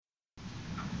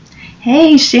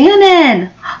Hey, Shannon!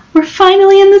 We're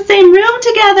finally in the same room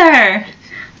together!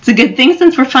 It's a good thing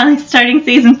since we're finally starting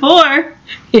season 4.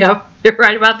 Yep, you're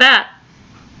right about that.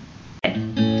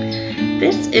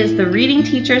 This is the Reading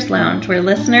Teachers Lounge, where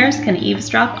listeners can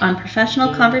eavesdrop on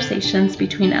professional conversations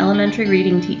between elementary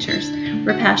reading teachers.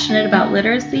 We're passionate about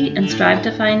literacy and strive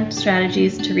to find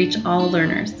strategies to reach all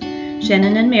learners.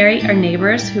 Shannon and Mary are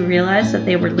neighbors who realized that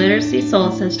they were literacy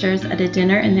soul sisters at a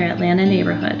dinner in their Atlanta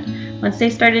neighborhood. Once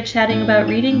they started chatting about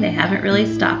reading, they haven't really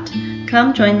stopped.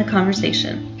 Come join the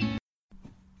conversation.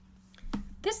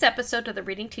 This episode of the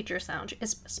Reading Teachers Lounge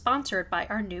is sponsored by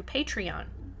our new Patreon.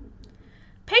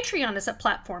 Patreon is a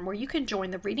platform where you can join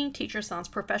the Reading Teachers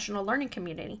Lounge professional learning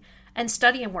community and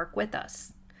study and work with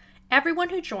us. Everyone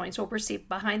who joins will receive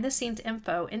behind-the-scenes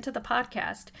info into the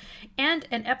podcast and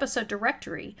an episode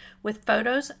directory with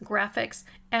photos, graphics,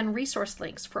 and resource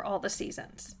links for all the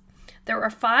seasons. There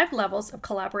are 5 levels of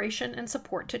collaboration and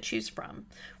support to choose from,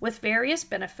 with various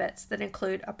benefits that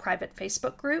include a private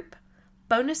Facebook group,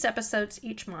 bonus episodes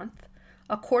each month,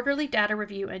 a quarterly data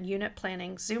review and unit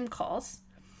planning Zoom calls,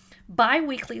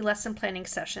 bi-weekly lesson planning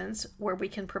sessions where we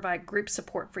can provide group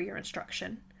support for your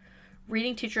instruction,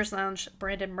 Reading Teachers Lounge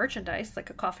branded merchandise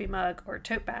like a coffee mug or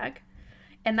tote bag,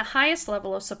 and the highest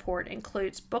level of support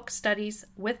includes book studies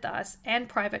with us and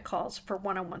private calls for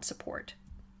one-on-one support.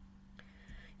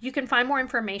 You can find more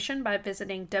information by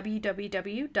visiting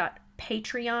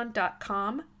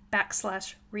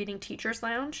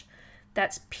www.patreon.com/readingteacherslounge.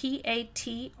 That's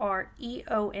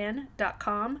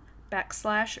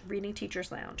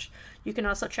patreon.com/readingteacherslounge. You can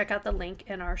also check out the link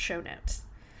in our show notes.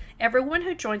 Everyone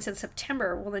who joins in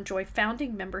September will enjoy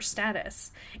founding member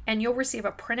status, and you'll receive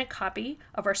a printed copy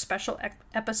of our special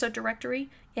episode directory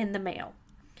in the mail.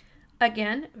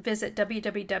 Again, visit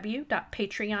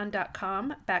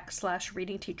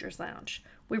www.patreon.com/readingteacherslounge.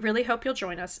 We really hope you'll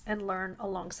join us and learn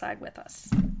alongside with us.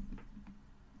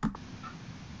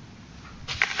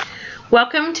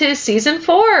 Welcome to Season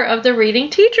 4 of the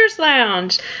Reading Teachers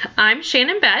Lounge. I'm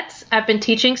Shannon Betts. I've been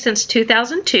teaching since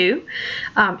 2002,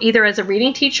 either as a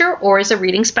reading teacher or as a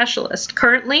reading specialist.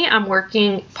 Currently, I'm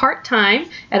working part-time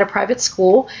at a private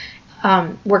school,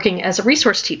 working as a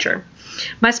resource teacher.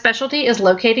 My specialty is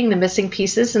locating the missing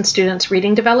pieces in students'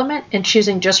 reading development and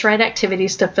choosing just right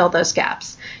activities to fill those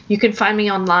gaps. You can find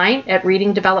me online at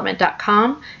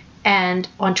readingdevelopment.com and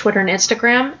on Twitter and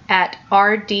Instagram at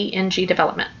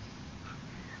rdngdevelopment.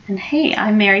 And hey,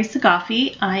 I'm Mary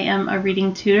Sagaffi. I am a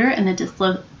reading tutor and a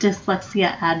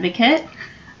dyslexia advocate.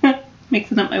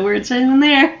 Mixing up my words right in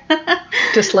there.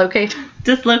 Dislocated.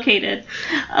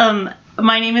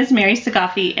 My name is Mary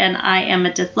Sagaffi, and I am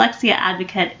a dyslexia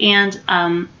advocate and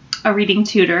a reading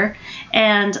tutor.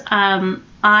 And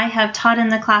I have taught in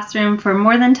the classroom for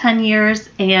more than 10 years,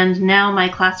 and now my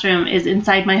classroom is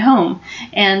inside my home.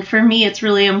 And for me, it's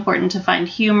really important to find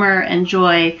humor and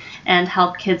joy and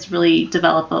help kids really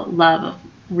develop a love of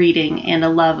reading and a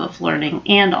love of learning,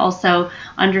 and also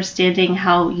understanding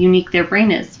how unique their brain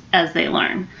is as they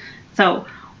learn. So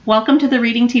welcome to the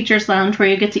Reading Teachers Lounge, where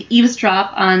you get to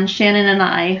eavesdrop on Shannon and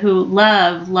I, who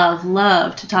love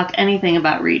to talk anything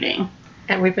about reading.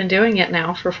 And we've been doing it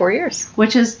now for 4 years.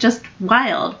 Which is just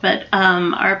wild, but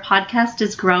our podcast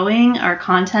is growing, our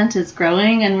content is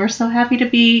growing, and we're so happy to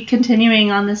be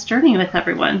continuing on this journey with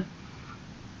everyone.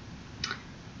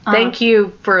 Thank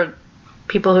you for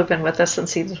people who've been with us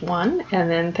since season 1,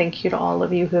 and then thank you to all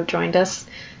of you who have joined us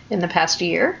in the past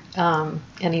year, and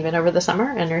even over the summer,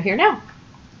 and are here now.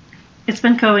 It's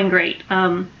been going great.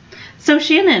 So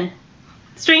Shannon,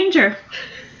 stranger,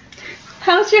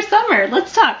 how's your summer?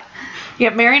 Let's talk. Yeah,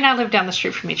 Mary and I live down the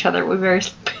street from each other. We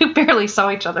barely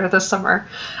saw each other this summer,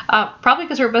 probably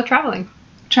because we were both traveling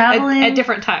at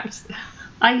different times.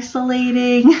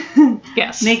 Isolating.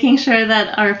 Yes. Making sure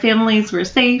that our families were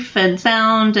safe and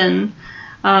sound and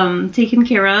taken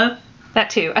care of. That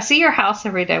too. I see your house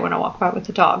every day when I walk by with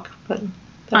the dog. But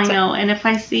I know, and if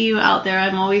I see you out there,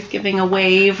 I'm always giving a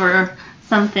wave or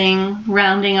something,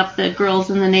 rounding up the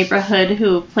girls in the neighborhood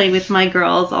who play with my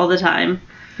girls all the time.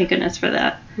 Thank goodness for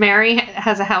that. Mary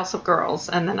has a house of girls,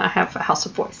 and then I have a house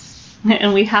of boys.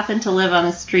 And we happen to live on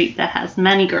a street that has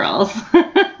many girls.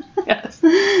 Yes.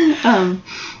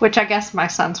 Which I guess my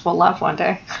sons will love one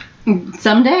day.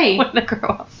 Someday. When they grow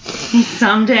up.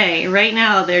 Someday. Right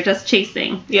now, they're just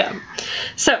chasing. Yeah.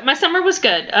 So my summer was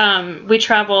good. We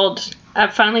traveled. I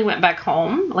finally went back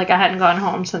home. Like, I hadn't gone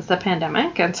home since the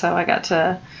pandemic, and so I got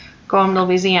to go home to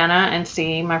Louisiana and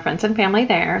see my friends and family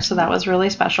there. So that was really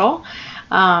special.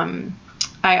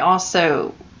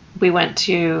 We went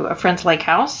to a friend's lake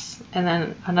house and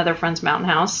then another friend's mountain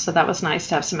house. So that was nice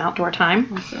to have some outdoor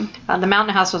time. Awesome. The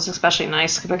mountain house was especially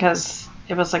nice because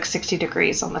it was like 60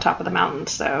 degrees on the top of the mountain.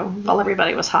 So while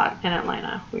everybody was hot in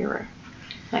Atlanta, we were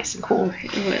nice and cool.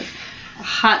 It was a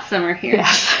hot summer here.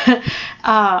 Yes.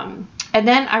 And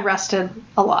then I rested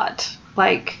a lot.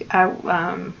 Like,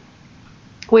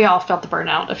 we all felt the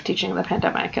burnout of teaching the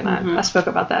pandemic, and I spoke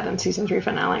about that in season 3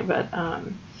 finale, but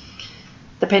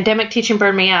the pandemic teaching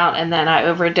burned me out, and then I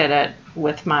overdid it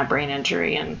with my brain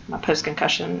injury and my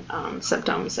post-concussion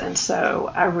symptoms, and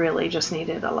so I really just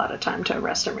needed a lot of time to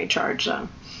rest and recharge.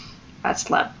 I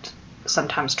slept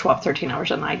sometimes 12, 13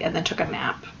 hours a night, and then took a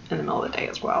nap in the middle of the day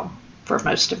as well for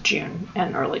most of June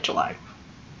and early July.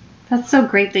 That's so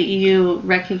great that you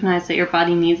recognize that your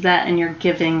body needs that, and you're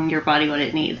giving your body what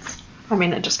it needs. I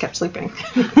mean, it just kept sleeping.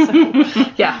 So,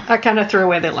 yeah, I kind of threw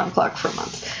away the alarm clock for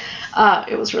months.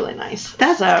 It was really nice.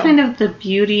 That's kind of the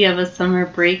beauty of a summer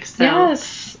break, so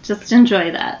yes. Just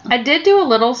enjoy that. I did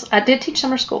teach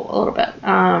summer school a little bit,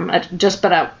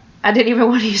 but I didn't even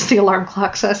want to use the alarm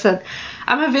clock, so I said,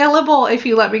 I'm available if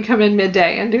you let me come in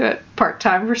midday and do it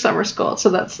part-time for summer school.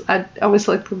 So I always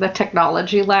like the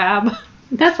technology lab.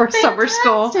 That's for summer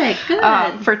school Good.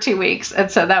 For 2 weeks. And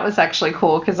so that was actually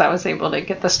cool because I was able to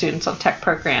get the students on tech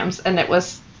programs, and it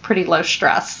was pretty low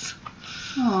stress.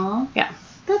 Aw. Yeah.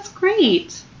 That's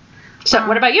great. So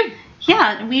what about you?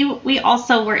 Yeah, we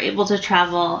also were able to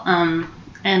travel,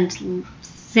 and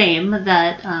same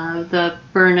that the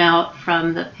burnout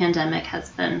from the pandemic has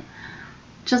been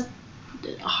just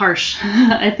harsh,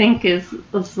 I think is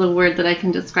the word that I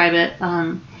can describe it.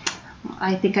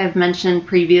 I think I've mentioned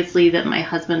previously that my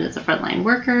husband is a frontline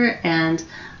worker, and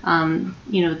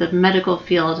the medical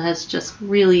field has just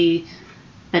really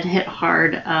been hit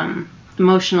hard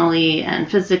emotionally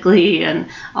and physically and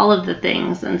all of the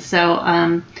things, and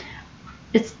so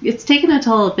it's taken a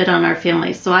toll a bit on our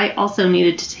family. So I also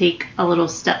needed to take a little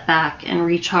step back and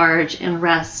recharge and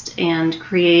rest and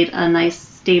create a nice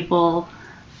stable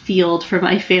field for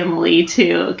my family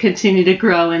to continue to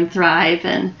grow and thrive.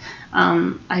 And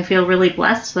I feel really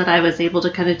blessed that I was able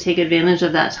to kind of take advantage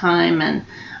of that time.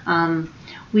 And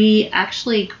we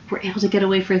actually were able to get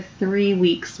away for 3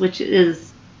 weeks, which is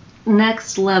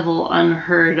next level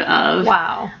unheard of.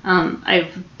 Wow.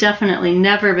 I've definitely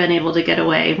never been able to get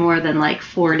away more than like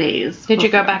 4 days. Did you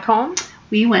go back home?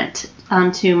 We went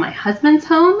to my husband's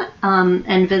home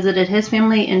and visited his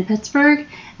family in Pittsburgh,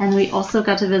 and we also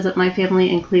got to visit my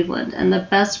family in Cleveland. And the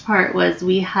best part was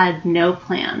we had no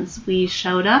plans. We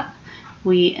showed up,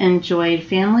 we enjoyed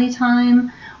family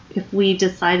time. If we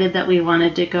decided that we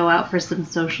wanted to go out for some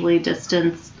socially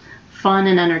distanced fun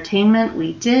and entertainment,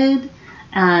 we did.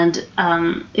 And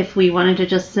if we wanted to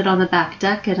just sit on the back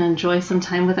deck and enjoy some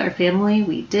time with our family,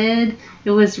 we did.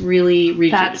 It was really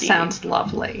rejuvenating. That sounds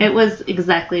lovely. It was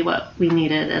exactly what we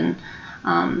needed. And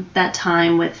that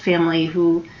time with family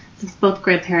who, since both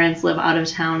grandparents live out of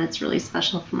town, it's really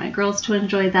special for my girls to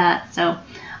enjoy that. So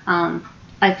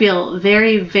I feel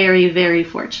very, very, very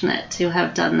fortunate to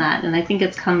have done that. And I think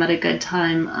it's come at a good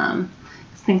time.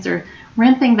 'Cause things are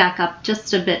ramping back up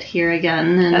just a bit here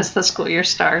again. And as the school year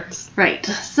starts. Right.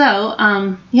 So,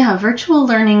 virtual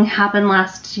learning happened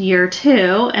last year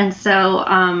too. And so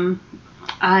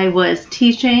I was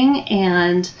teaching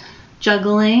and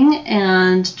juggling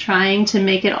and trying to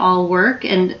make it all work.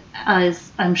 And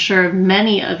as I'm sure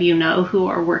many of you know who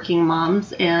are working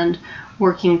moms and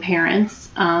working parents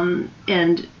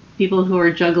and people who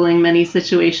are juggling many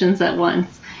situations at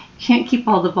once, can't keep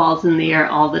all the balls in the air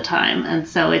all the time. And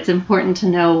so it's important to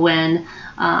know when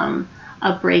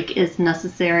a break is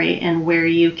necessary and where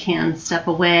you can step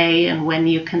away and when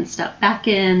you can step back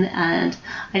in. And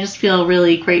I just feel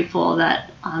really grateful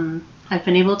that I've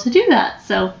been able to do that.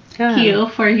 So thank you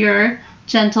for your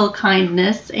gentle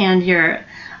kindness and your,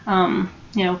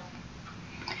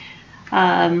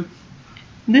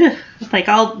 like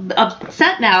all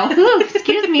upset now. Ooh,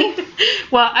 excuse me.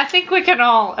 Well, I think we can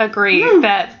all agree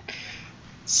that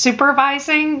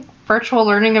supervising virtual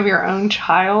learning of your own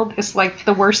child is like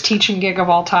the worst teaching gig of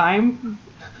all time.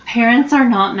 Parents are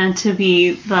not meant to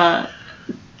be the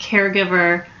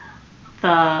caregiver,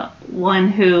 the one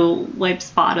who wipes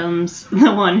bottoms,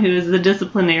 the one who is the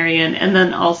disciplinarian, and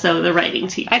then also the writing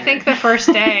teacher. I think the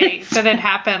first day that it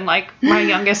happened, like my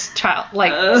youngest child,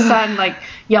 son,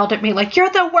 yelled at me like, "You're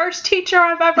the worst teacher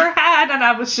I've ever had," and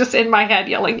I was just in my head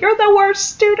yelling, "You're the worst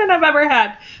student I've ever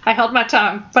had." I held my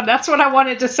tongue, but that's what I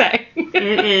wanted to say.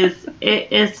 It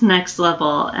is next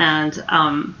level, and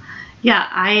I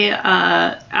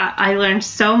learned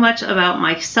so much about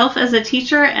myself as a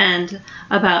teacher and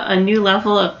about a new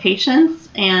level of patience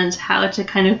and how to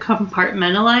kind of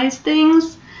compartmentalize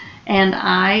things. And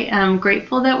I am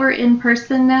grateful that we're in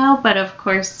person now, but of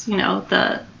course,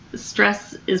 the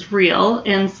stress is real,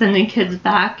 and sending kids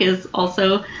back is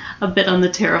also a bit on the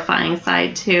terrifying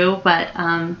side too. But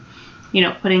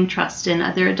putting trust in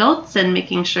other adults and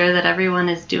making sure that everyone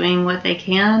is doing what they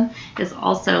can is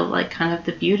also like kind of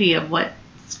the beauty of what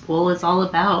school is all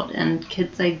about. And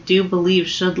kids, I do believe,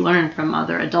 should learn from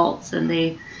other adults, and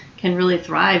they can really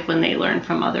thrive when they learn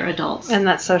from other adults. And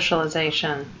that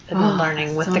socialization and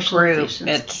learning with the group,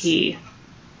 it's key.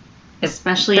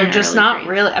 Especially they're in just early not grades.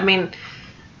 really.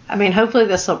 I mean, hopefully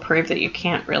this will prove that you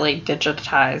can't really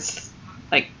digitize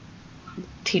like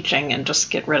teaching and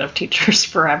just get rid of teachers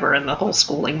forever in the whole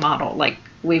schooling model. Like,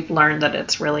 we've learned that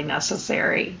it's really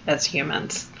necessary as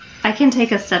humans. I can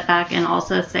take a step back and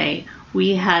also say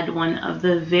we had one of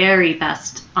the very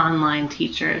best online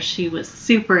teachers. She was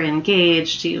super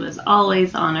engaged. She was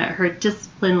always on it. Her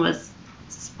discipline was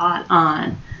spot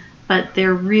on. But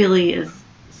there really is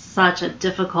such a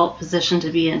difficult position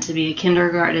to be in, to be a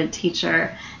kindergarten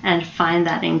teacher and find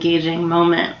that engaging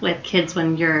moment with kids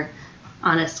when you're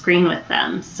on a screen with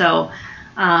them. So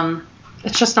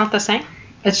it's just not the same.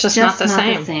 It's just not the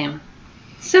same.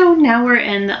 So now we're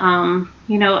in,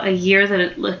 a year that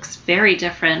it looks very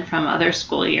different from other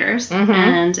school years. Mm-hmm.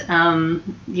 And,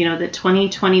 the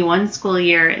 2021 school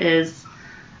year is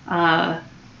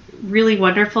really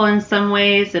wonderful in some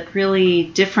ways. It's really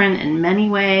different in many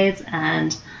ways.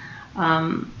 And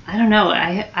I don't know,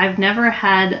 I've never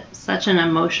had such an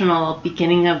emotional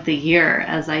beginning of the year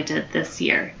as I did this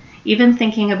year. Even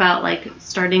thinking about like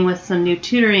starting with some new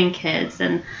tutoring kids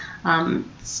and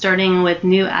starting with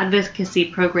new advocacy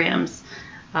programs,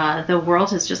 the world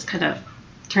has just kind of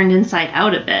turned inside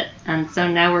out a bit. And so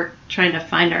now we're trying to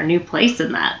find our new place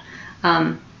in that.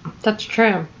 That's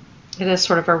true. It is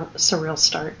sort of a surreal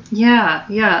start.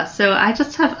 Yeah. So I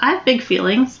have big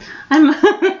feelings.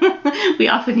 We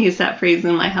often use that phrase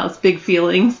in my house, big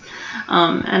feelings.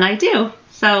 And I do.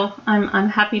 So I'm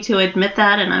happy to admit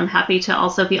that, and I'm happy to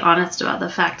also be honest about the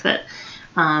fact that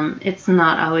it's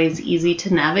not always easy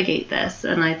to navigate this.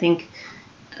 And I think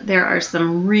there are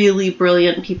some really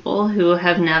brilliant people who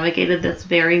have navigated this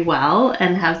very well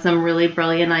and have some really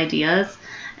brilliant ideas.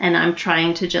 And I'm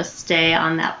trying to just stay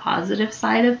on that positive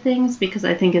side of things, because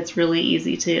I think it's really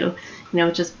easy to,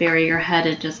 just bury your head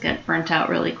and just get burnt out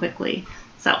really quickly.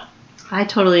 So I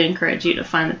totally encourage you to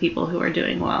find the people who are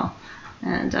doing well.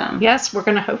 And yes, we're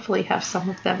going to hopefully have some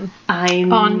of them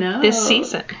on this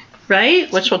season,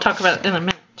 right? Which we'll talk about in a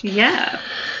minute. Yeah.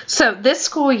 So this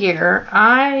school year,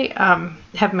 I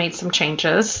have made some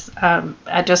changes.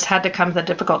 I just had to come to the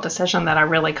difficult decision that I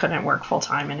really couldn't work full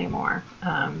time anymore,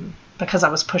 because I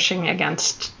was pushing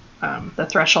against the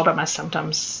threshold of my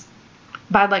symptoms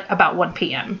by like about 1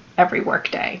 p.m. every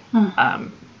work day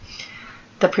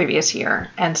the previous year.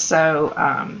 And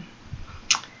so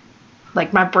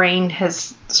like my brain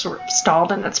has sort of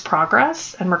stalled in its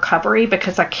progress and recovery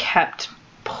because I kept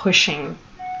pushing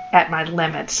at my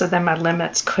limits. So then my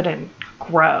limits couldn't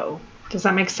grow. Does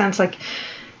that make sense? Like,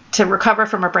 to recover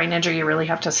from a brain injury, you really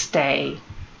have to stay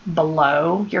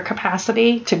below your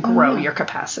capacity to grow your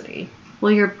capacity.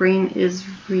 Well, your brain is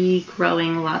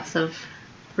regrowing lots of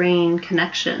brain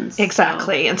connections.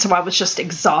 Exactly. And so I was just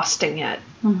exhausting it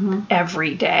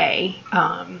every day.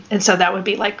 And so that would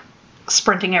be like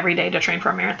sprinting every day to train for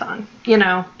a marathon.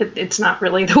 It's not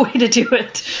really the way to do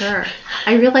it. Sure.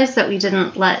 I realized that we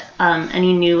didn't let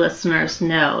any new listeners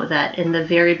know that in the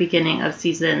very beginning of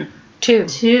season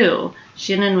 2,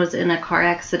 Shannon was in a car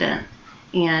accident,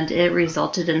 and it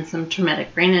resulted in some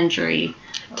traumatic brain injury.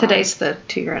 Today's the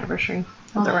 2-year anniversary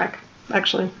of the wreck,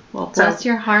 actually. Well, bless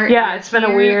your heart. Yeah, it's been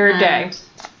a weird day.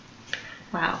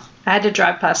 Wow. I had to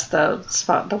drive past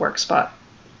the work spot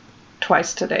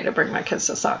twice today to bring my kids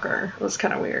to soccer. It was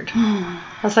kind of weird. I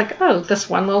was like, oh, this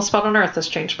one little spot on earth has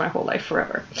changed my whole life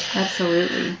forever.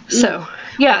 Absolutely. So,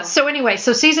 yeah. So anyway,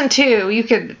 so season 2, you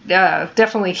could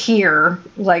definitely hear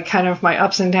like kind of my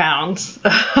ups and downs.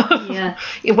 Yeah.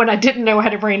 When I didn't know I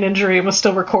had a brain injury and was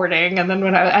still recording, and then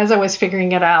as I was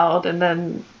figuring it out, and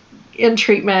then in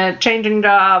treatment, changing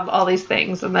job, all these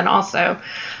things. And then also,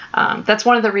 that's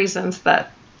one of the reasons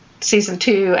that season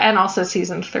 2 and also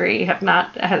season 3 have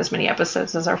not had as many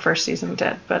episodes as our first season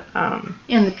did, but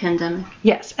and the pandemic.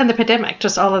 Yes, and the pandemic,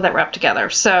 just all of that wrapped together.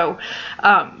 So,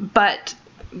 but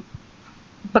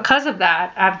because of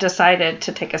that, I've decided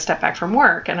to take a step back from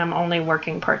work, and I'm only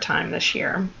working part-time this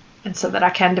year, and so that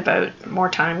I can devote more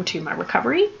time to my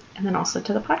recovery and then also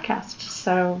to the podcast.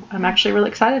 So I'm actually really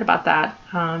excited about that.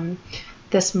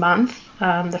 This month,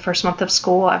 the first month of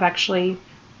school, I've actually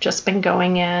just been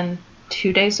going in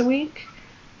 2 days a week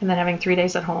and then having 3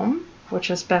 days at home, which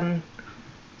has been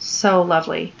So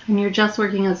lovely. And you're just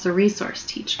working as a resource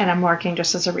teacher. And I'm working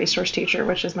just as a resource teacher,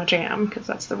 which is my jam, because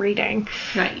that's the reading.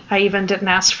 Right. I even didn't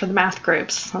ask for the math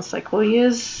groups. I was like, we'll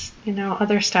use,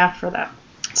 other staff for that.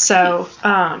 So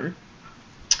I'm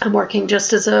working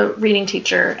just as a reading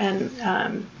teacher.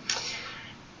 And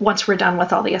once we're done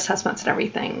with all the assessments and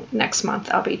everything, next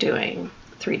month I'll be doing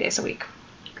 3 days a week.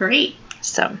 Great.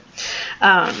 So,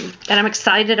 and I'm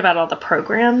excited about all the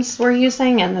programs we're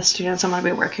using and the students I'm going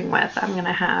to be working with. I'm going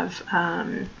to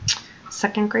have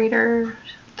second grader,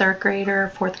 third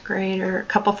grader, fourth grader, a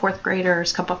couple fourth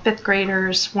graders, a couple fifth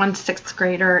graders, one sixth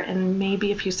grader, and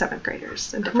maybe a few seventh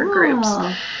graders in different groups.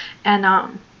 And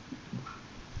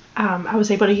I was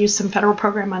able to use some federal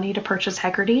program money to purchase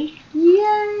Heggerty.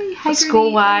 Yay! Heggerty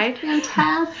School-wide.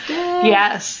 Fantastic.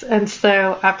 Yes. And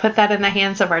so I put that in the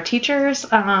hands of our teachers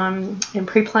in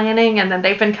pre-planning, and then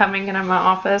they've been coming into my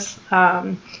office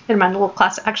in my little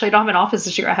class. Actually, I don't have an office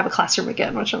this year. I have a classroom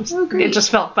again, which it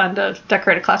just felt fun to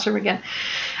decorate a classroom again.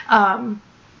 And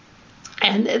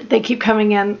they keep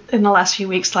coming in the last few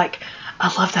weeks like,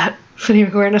 I love that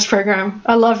phonemic awareness program.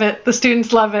 I love it. The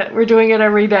students love it. We're doing it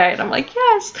every day. And I'm like,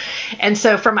 yes. And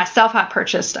so for myself, I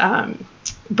purchased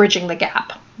Bridging the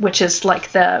Gap, which is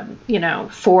like the,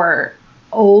 for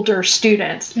older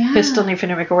students who still need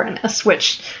phonemic awareness,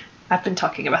 which I've been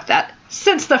talking about that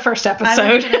since the first episode.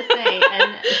 I was going to say,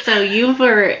 and so you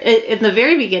were, in the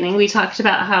very beginning, we talked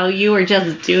about how you were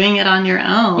just doing it on your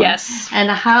own. Yes.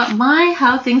 And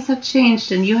how things have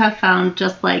changed, and you have found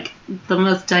just like the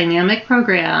most dynamic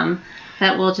program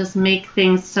that will just make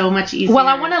things so much easier. Well,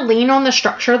 I want to lean on the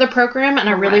structure of the program, and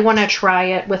I really want to try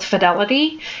it with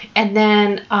fidelity. And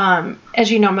then, as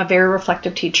you know, I'm a very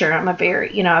reflective teacher. I'm a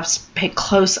very, I've paid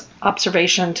close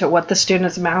observation to what the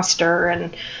students master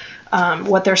and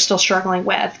what they're still struggling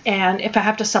with. And if I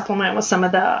have to supplement with some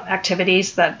of the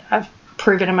activities that I've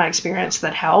proven in my experience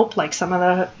that help, like some of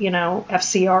the,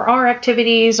 FCRR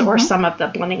activities or some of the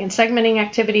blending and segmenting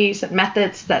activities and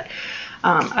methods that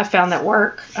I've found that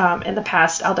work in the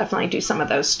past, I'll definitely do some of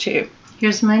those too.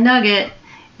 Here's my nugget.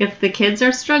 If the kids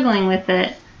are struggling with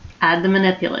it, add the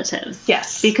manipulatives.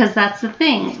 Yes. Because that's the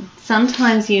thing.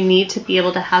 Sometimes you need to be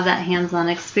able to have that hands-on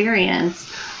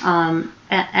experience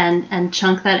and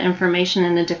chunk that information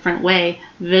in a different way,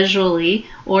 visually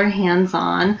or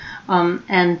hands-on,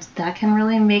 and that can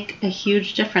really make a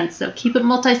huge difference. So keep it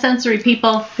multisensory,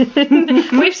 people.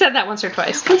 We've said that once or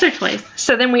twice. Once or twice.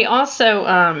 So then we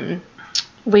also,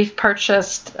 we've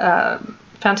purchased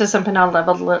Fountas and Pinnell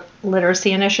Level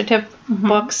Literacy Initiative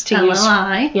books to use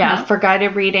for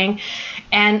guided reading.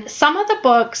 And some of the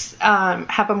books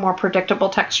have a more predictable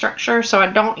text structure, so I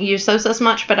don't use those as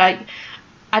much, but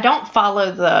I don't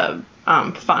follow the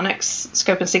phonics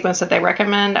scope and sequence that they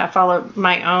recommend. I follow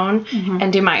my own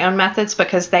and do my own methods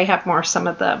because they have more some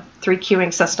of the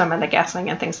 3-cueing system and the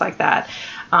guessing and things like that.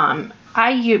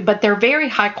 But they're very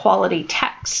high quality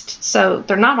text, so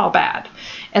they're not all bad.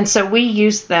 And so we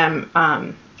use them,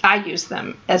 I use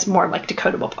them as more like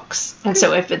decodable books. And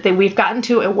so if we've gotten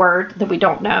to a word that we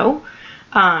don't know,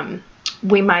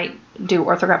 we might do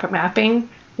orthographic mapping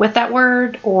with that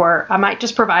word, or I might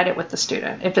just provide it with the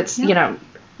student if it's,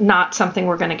 not something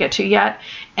we're going to get to yet,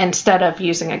 instead of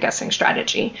using a guessing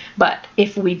strategy. But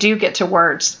if we do get to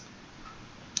words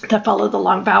that follow the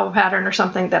long vowel pattern or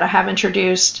something that I have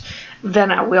introduced,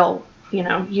 then I will,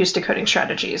 use decoding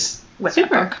strategies with that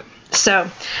book. So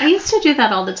I used to do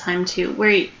that all the time too,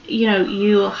 where,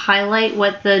 you highlight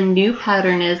what the new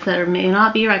pattern is that may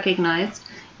not be recognized.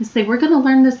 You say, we're going to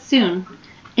learn this soon.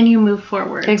 And you move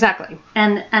forward. Exactly.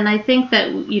 And I think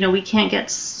that, we can't get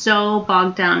so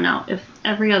bogged down now. If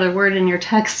every other word in your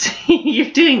text,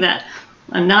 you're doing that,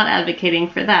 I'm not advocating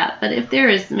for that. But if there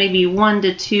is maybe 1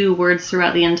 to 2 words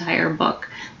throughout the entire book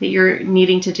that you're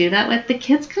needing to do that with, the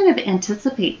kids kind of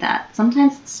anticipate that.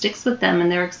 Sometimes it sticks with them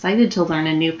and they're excited to learn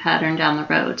a new pattern down the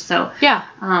road. So, yeah.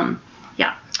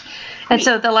 And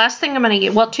so the last thing I'm going to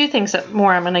use, 2 things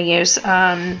more I'm going to use.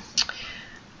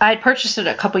 I had purchased it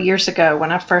a couple years ago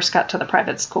when I first got to the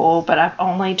private school, but I've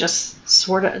only just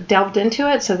sort of delved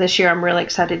into it. So this year I'm really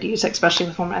excited to use it, especially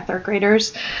with one of my third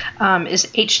graders, is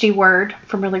HD Word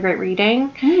from Really Great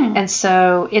Reading. And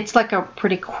so it's like a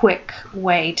pretty quick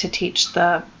way to teach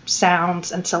the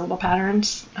sounds and syllable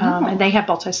patterns. And they have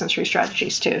multisensory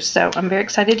strategies too. So I'm very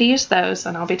excited to use those,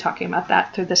 and I'll be talking about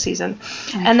that through the season.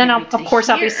 And then I'll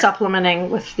be supplementing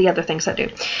with the other things I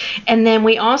do. And then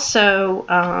we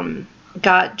also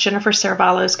got Jennifer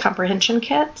Cerevallo's comprehension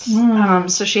kits.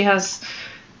 So she has,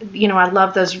 I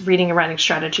love those reading and writing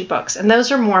strategy books. And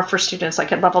those are more for students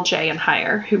like at level J and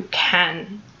higher who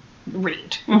can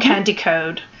read, can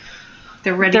decode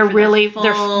They're ready. They're for really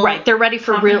the full they're ready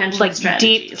for real like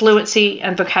strategies. deep fluency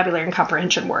and vocabulary and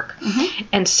comprehension work.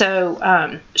 And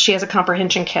so she has a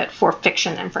comprehension kit for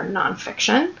fiction and for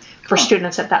nonfiction for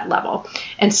students at that level.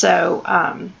 And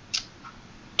so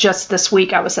just this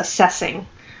week I was assessing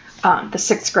the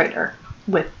 6th grader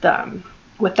with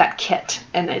that kit,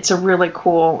 and it's a really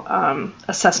cool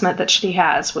assessment that she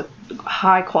has with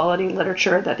high quality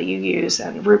literature that you use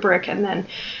and rubric, and then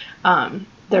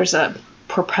there's a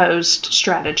proposed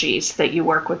strategies that you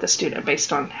work with the student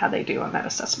based on how they do on that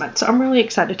assessment. So I'm really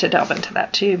excited to delve into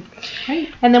that too.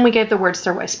 Great. And then we gave the Words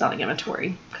Their Way spelling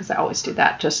inventory, because I always do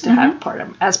that just to have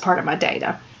as part of my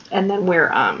data. And then we're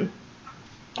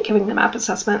giving the MAP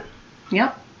assessment.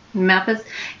 Yep. MAP is,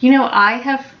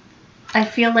 I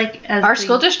feel like as our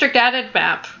school district added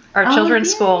MAP. Our children's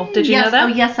school. Did you know that? Oh,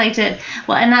 yes, I did.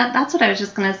 Well, and that's what I was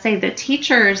just going to say. The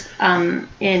teachers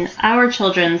in our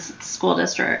children's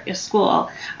school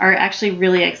are actually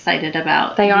really excited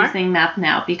about using MAP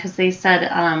now, because they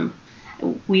said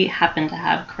we happen to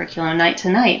have curriculum night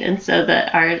tonight, and so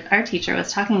that our teacher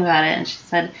was talking about it, and she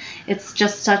said it's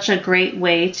just such a great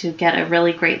way to get a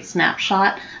really great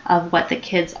snapshot of what the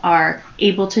kids are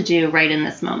able to do right in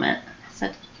this moment. I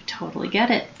said, totally get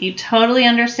it. You totally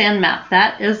understand MAP.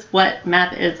 That is what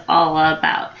MAP is all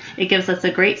about. It gives us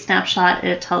a great snapshot.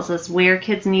 It tells us where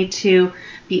kids need to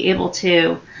be able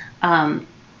to find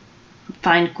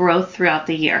growth throughout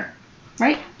the year,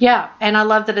 right? Yeah, and I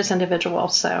love that it's individual.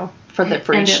 So for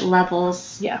it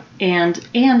levels. Yeah, and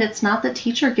it's not the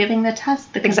teacher giving the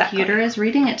test. The computer is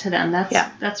reading it to them.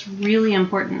 That's really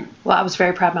important. Well, I was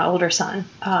very proud. My older son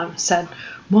said,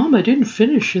 "Mom, I didn't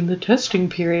finish in the testing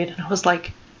period," and I was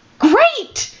like,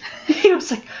 "Great!" He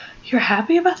was like, "You're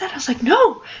happy about that?" I was like,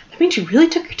 "No, that means you really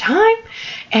took your time,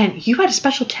 and you had a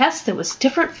special test that was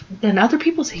different than other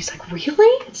people's." He's like,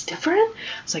 "Really? It's different?"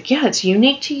 I was like, "Yeah, it's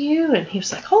unique to you." And he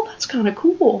was like, "Oh, that's kind of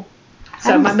cool."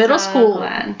 So my middle school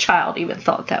child even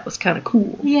thought that was kind of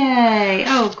cool. Yay!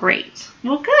 Oh, great.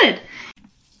 Well, good.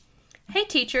 Hey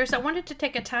teachers, I wanted to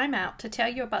take a time out to tell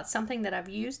you about something that I've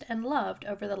used and loved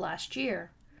over the last year.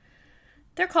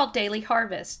 They're called Daily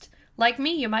Harvest. Like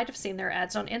me, you might have seen their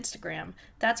ads on Instagram.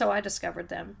 That's how I discovered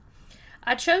them.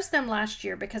 I chose them last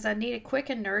year because I needed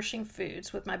quick and nourishing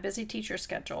foods with my busy teacher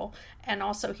schedule, and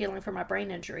also healing from my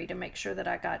brain injury, to make sure that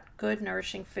I got good,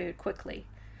 nourishing food quickly.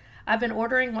 I've been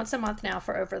ordering once a month now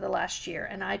for over the last year,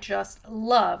 and I just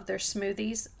love their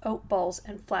smoothies, oat bowls,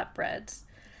 and flatbreads.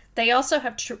 They also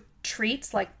have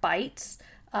treats like bites.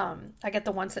 I get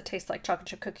the ones that taste like chocolate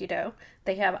chip cookie dough.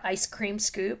 They have ice cream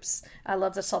scoops. I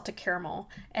love the salted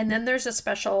caramel. And then there's a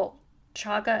special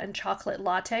chaga and chocolate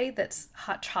latte that's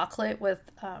hot chocolate with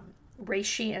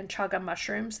reishi and chaga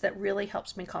mushrooms that really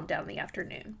helps me calm down in the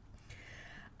afternoon.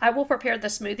 I will prepare the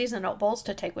smoothies and oat bowls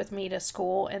to take with me to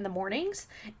school in the mornings,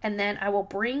 and then I will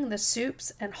bring the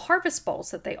soups and harvest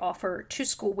bowls that they offer to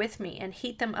school with me and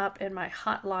heat them up in my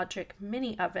Hot Logic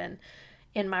mini oven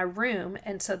in my room,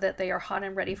 and so that they are hot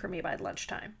and ready for me by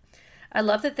lunchtime. I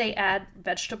love that they add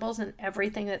vegetables in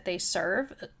everything that they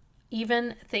serve.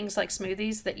 Even things like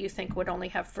smoothies that you think would only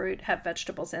have fruit have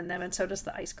vegetables in them, and so does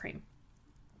the ice cream.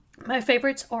 My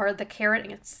favorites are the carrot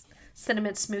and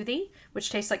cinnamon smoothie,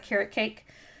 which tastes like carrot cake,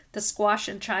 the squash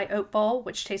and chai oat bowl,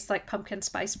 which tastes like pumpkin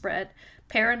spice bread,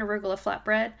 pear and arugula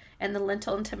flatbread, and the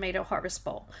lentil and tomato harvest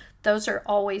bowl. Those are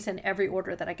always in every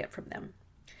order that I get from them.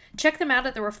 Check them out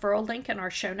at the referral link in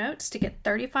our show notes to get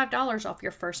 $35 off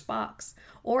your first box.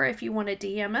 Or if you want to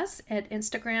DM us at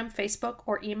Instagram, Facebook,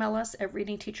 or email us at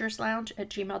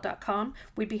readingteacherslounge@gmail.com,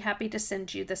 we'd be happy to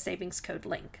send you the savings code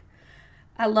link.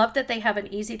 I love that they have an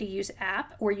easy-to-use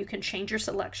app where you can change your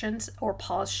selections or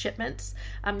pause shipments.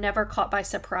 I'm never caught by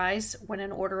surprise when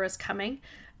an order is coming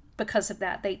because of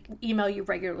that. They email you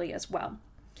regularly as well.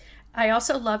 I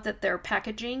also love that their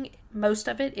packaging, most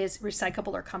of it is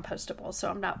recyclable or compostable, so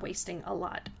I'm not wasting a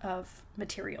lot of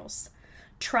materials.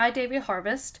 Try Daily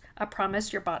Harvest. I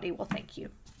promise your body will thank you.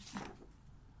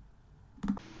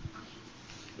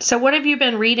 So what have you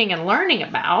been reading and learning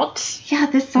about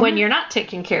this summer, when you're not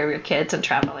taking care of your kids and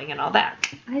traveling and all that?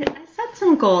 I set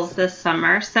some goals this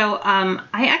summer. So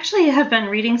I actually have been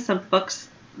reading some books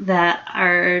that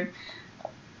are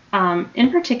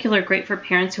in particular great for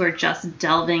parents who are just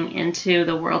delving into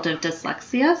the world of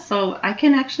dyslexia. So I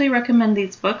can actually recommend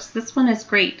these books. This one is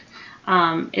great.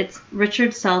 It's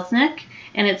Richard Selznick,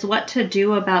 and it's What to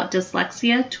Do About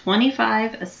Dyslexia,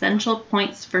 25 Essential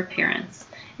Points for Parents.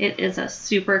 It is a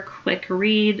super quick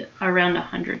read, around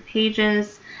 100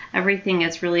 pages. Everything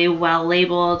is really well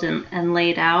labeled and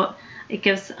laid out. It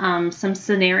gives some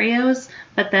scenarios,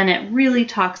 but then it really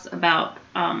talks about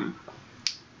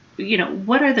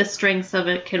what are the strengths of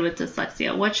a kid with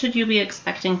dyslexia? What should you be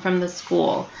expecting from the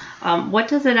school? What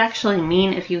does it actually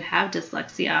mean if you have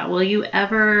dyslexia? Will you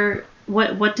ever,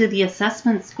 what do the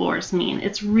assessment scores mean?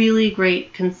 It's really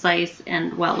great, concise,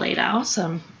 and well laid out.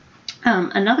 Awesome.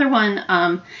 Another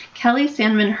one, Kelly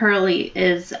Sandman Hurley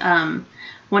is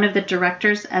one of the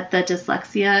directors at the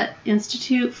Dyslexia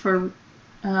Institute for,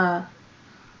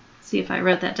 see if I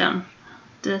wrote that down,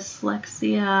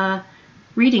 Dyslexia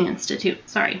Reading Institute,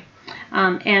 sorry.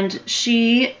 And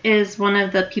she is one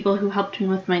of the people who helped me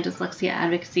with my dyslexia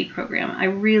advocacy program. I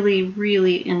really,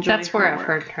 really enjoy That's where her I've work.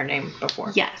 heard her name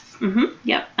before. Yes.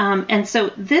 Yep. And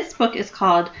so this book is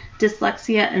called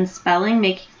Dyslexia and Spelling,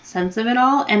 Making Sense of It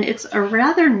All. And it's a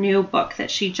rather new book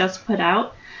that she just put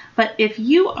out. But if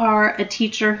you are a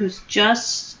teacher who's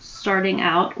just starting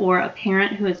out or a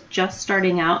parent who is just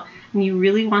starting out and you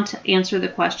really want to answer the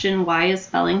question, why is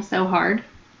spelling so hard,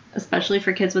 especially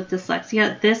for kids with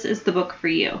dyslexia, this is the book for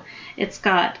you. It's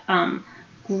got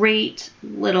great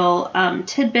little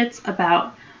tidbits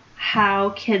about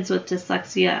how kids with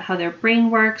dyslexia, how their brain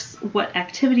works, what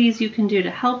activities you can do to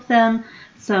help them,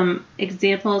 some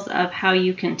examples of how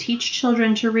you can teach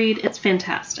children to read. It's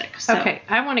fantastic. So, Okay,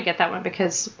 I want to get that one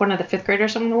because one of the 5th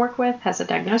graders I'm going to work with has a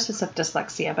diagnosis of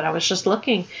dyslexia, but I was just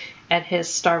looking at his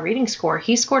STAR reading score.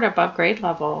 He scored above grade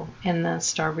level in the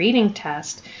STAR reading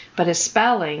test, but his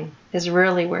spelling is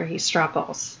really where he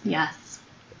struggles. yes.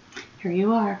 Here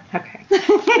you are. Okay.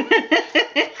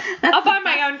 I'll buy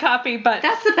my own copy, but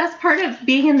That's the best part of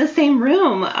being in the same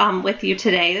room with you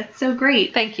today. That's so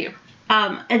great. thank you.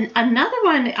 And another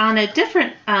one on a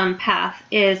different path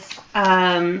is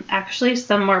actually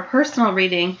some more personal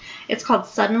reading. It's called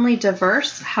Suddenly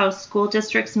Diverse, How School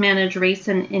Districts Manage Race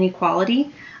and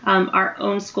Inequality. Our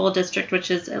own school district,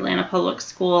 which is Atlanta Public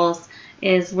Schools,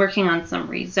 is working on some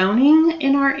rezoning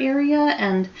in our area,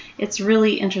 and it's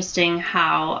really interesting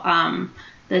how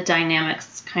the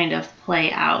dynamics kind of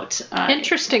play out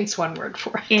Interesting's one word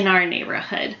for it. in our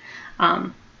neighborhood.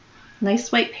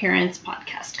 Nice White Parents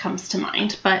podcast comes to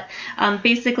mind. But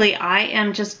basically, I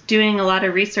am just doing a lot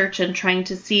of research and trying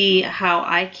to see how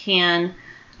I can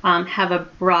have a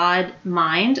broad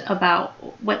mind about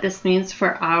what this means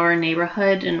for our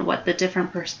neighborhood and what the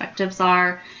different perspectives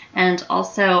are. And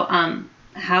also,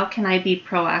 how can I be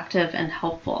proactive and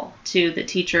helpful to the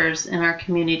teachers in our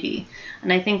community?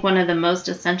 And I think one of the most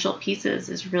essential pieces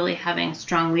is really having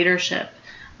strong leadership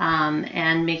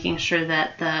and making sure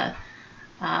that the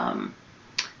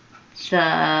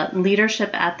leadership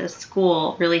at the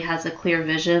school really has a clear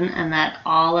vision and that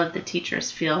all of the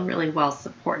teachers feel really well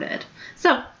supported.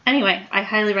 So anyway, I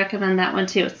highly recommend that one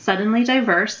too. Suddenly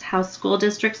Diverse, How School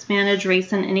Districts Manage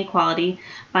Race and Inequality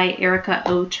by Erica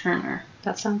O. Turner.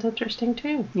 That sounds interesting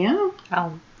too. Yeah.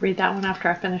 I'll read that one after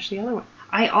I finish the other one.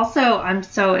 I'm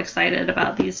so excited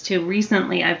about these two.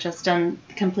 Recently, I've just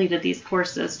completed these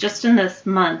courses just in this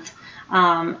month.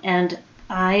 And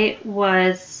I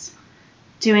was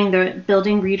doing the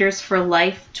Building Readers for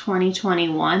Life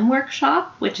 2021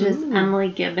 workshop, which is Emily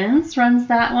Gibbons runs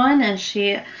that one. And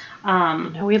she,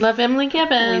 We love Emily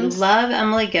Gibbons. we love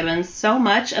Emily Gibbons so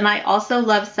much. And I also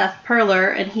love Seth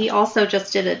Perler, and he also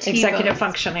just did a TIFOS. Executive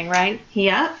functioning, right?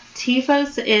 Yeah,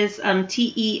 TIFOS is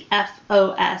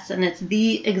TEFOS, and it's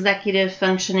the Executive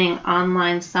Functioning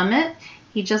Online Summit.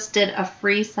 He just did a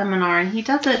free seminar, and he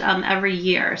does it every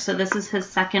year. So this is his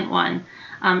second one,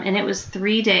 and it was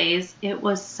 3 days. It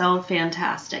was so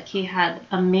fantastic. He had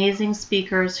amazing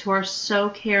speakers who are so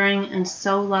caring and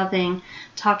so loving,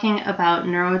 talking about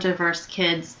neurodiverse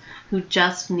kids who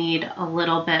just need a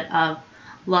little bit of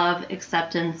love,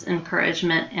 acceptance,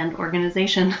 encouragement, and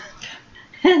organization.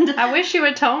 And I wish you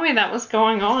had told me that was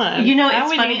going on. you know, Now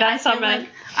it's we funny. need that I feel summit. like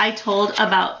I told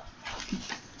about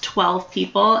 12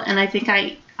 people, and I think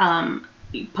I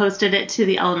posted it to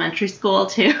the elementary school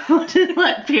too to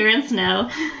let parents know,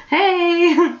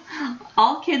 hey,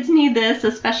 all kids need this,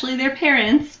 especially their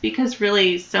parents, because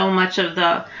really so much of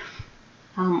the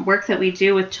work that we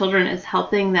do with children is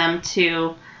helping them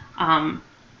to,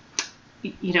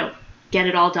 get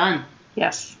it all done.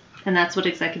 Yes. And that's what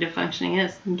executive functioning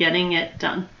is, getting it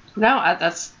done. No,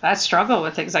 I struggle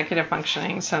with executive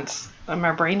functioning since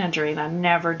my brain injury, and I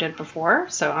never did before.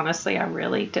 So honestly, I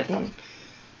really didn't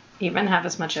even have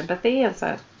as much empathy as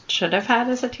I should have had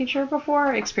as a teacher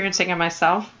before, experiencing it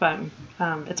myself. But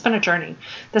it's been a journey.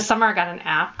 This summer, I got an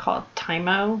app called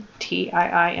Tiimo,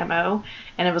 TIIMO,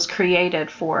 and it was created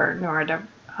for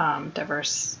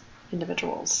neurodiverse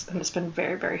individuals, and it's been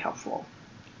very, very helpful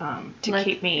to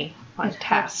keep me on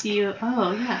task.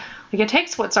 Oh, yeah. Like, it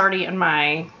takes what's already in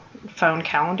my phone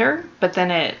calendar, but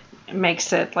then it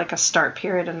makes it like a start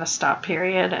period and a stop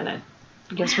period, and it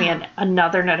gives me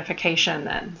another notification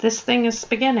that this thing is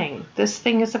beginning, this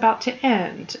thing is about to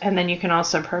end. And then you can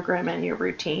also program in your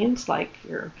routines, like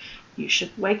you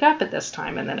should wake up at this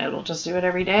time, and then it'll just do it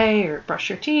every day, or brush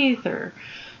your teeth, or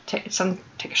take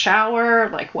a shower,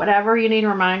 like whatever you need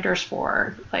reminders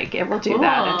for, like it will do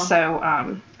that. And so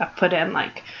I put in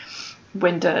like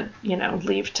when to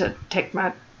leave to take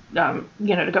my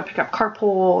to go pick up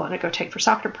carpool, and to go take for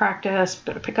soccer practice,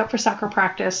 but to pick up for soccer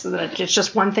practice, so that it's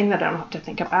just one thing that I don't have to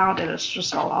think about, and it's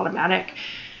just all automatic.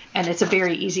 And it's a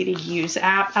very easy to use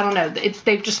app. I don't know,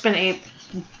 they've just been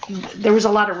there was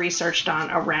a lot of research done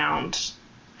around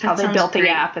how they built the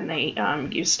app, and they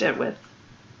used it with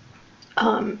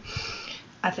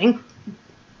I think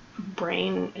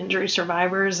brain injury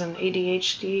survivors and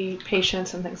ADHD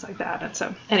patients and things like that. And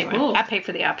so anyway, I pay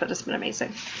for the app, but it's been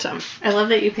amazing. So I love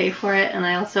that you pay for it, and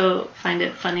I also find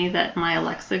it funny that my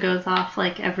Alexa goes off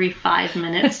like every 5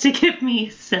 minutes to give me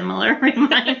similar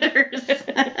reminders.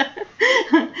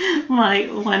 My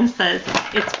one says,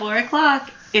 it's 4:00,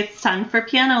 it's time for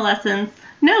piano lessons.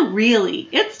 No, really,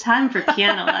 it's time for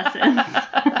piano lessons.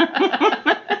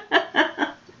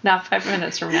 Not 5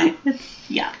 minutes from now.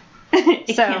 Yeah.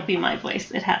 It can't be my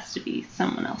voice. It has to be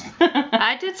someone else.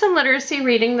 I did some literacy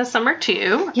reading this summer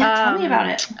too. Yeah, tell me about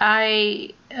it.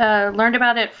 I learned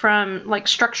about it from like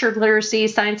Structured Literacy,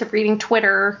 Science of Reading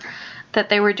Twitter, that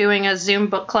they were doing a Zoom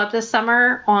book club this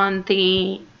summer on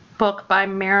the book by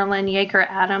Marilyn Yeager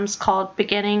Adams called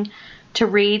Beginning to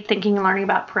Read, Thinking and Learning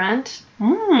About Print.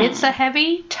 It's a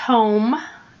heavy tome.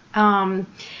 And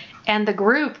the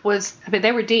group was,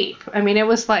 they were deep. I mean, it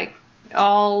was like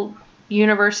all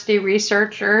university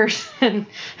researchers and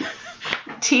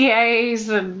TAs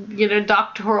and,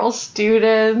 doctoral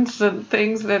students and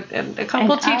things and a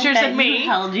couple teachers and me. You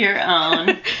held your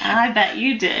own. I bet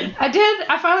you did. I did.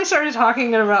 I finally started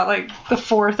talking at about like the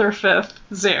 4th or 5th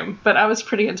Zoom, but I was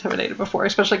pretty intimidated before,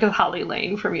 especially because Holly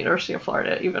Lane from University of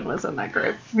Florida even was in that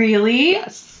group. Really?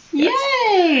 Yes.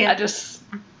 Yay! I just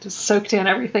soaked in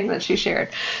everything that she shared.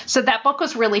 So that book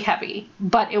was really heavy,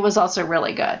 but it was also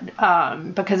really good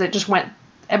because it just went.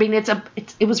 I mean,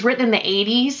 it was written in the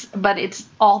 80s, but it's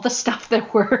all the stuff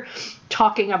that we're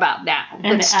talking about now.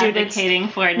 And that students advocating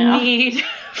for now. Need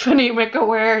phonemic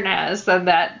awareness, and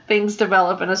that things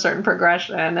develop in a certain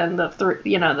progression, and the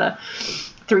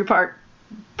 3-part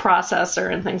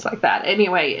processor and things like that.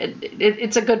 Anyway,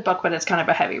 it's a good book, but it's kind of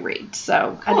a heavy read.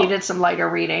 So cool. I needed some lighter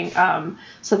reading.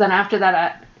 So then after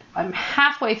that, I'm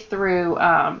halfway through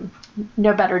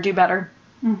Know Better, Do Better.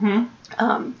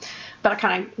 Mm-hmm. But I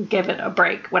kind of gave it a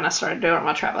break when I started doing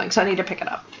my traveling, so I need to pick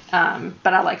it up.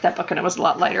 But I like that book, and it was a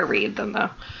lot lighter read than the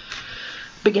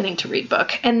Beginning to Read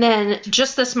book. And then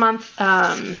just this month,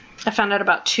 I found out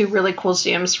about 2 really cool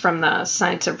Zooms from the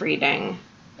Science of Reading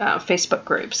Facebook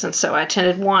groups. And so I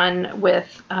attended one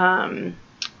with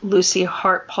Lucy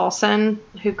Hart Paulson,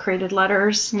 who created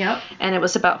Letters. Yep. And it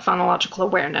was about phonological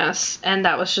awareness. And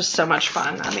that was just so much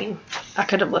fun. I mean, I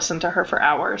could have listened to her for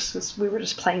hours because we were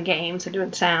just playing games and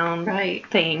doing sound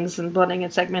things and blending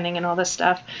and segmenting and all this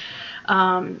stuff.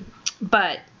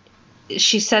 But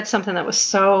she said something that was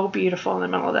so beautiful in the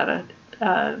middle of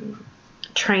that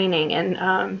training. And,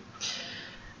 I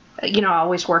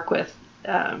always work with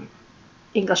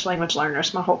English language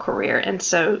learners my whole career. And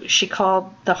so she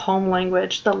called the home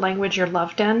language the language you're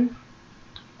loved in.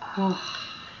 Oh.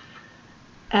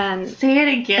 And say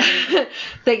it again.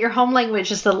 That your home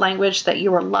language is the language that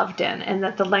you are loved in, and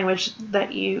that the language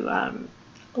that you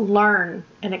learn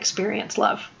and experience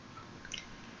love.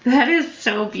 That is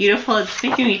so beautiful. It's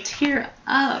making me tear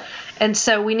up. And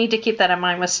so we need to keep that in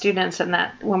mind with students, and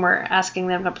that when we're asking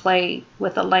them to play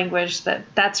with a language,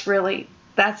 that's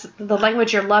the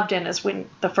language you're loved in is when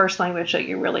the first language that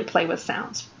you really play with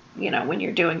sounds, when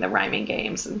you're doing the rhyming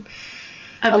games and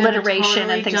alliteration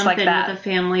and things like that. I'm going to jump in with a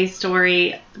family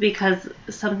story because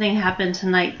something happened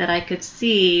tonight that I could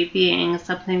see being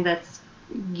something that's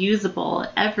usable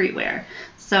everywhere.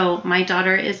 So my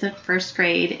daughter is in 1st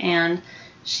grade, and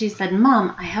she said,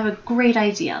 "Mom, I have a great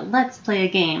idea. Let's play a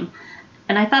game."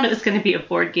 And I thought it was going to be a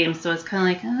board game, so I was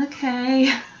kind of like,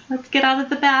 okay, let's get out of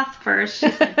the bath first. She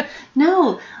said,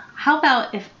 "No, how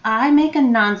about if I make a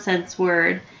nonsense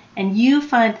word and you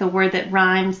find the word that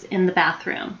rhymes in the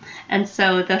bathroom?" And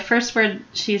so the first word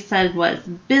she said was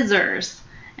bizzers,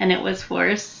 and it was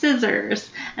for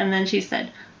scissors. And then she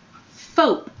said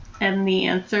fope, and the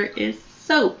answer is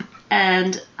soap.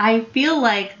 And I feel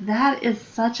like that is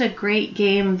such a great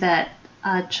game that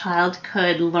a child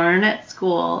could learn at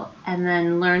school and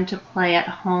then learn to play at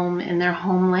home in their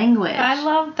home language. I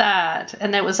love that.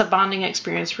 And it was a bonding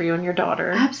experience for you and your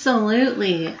daughter.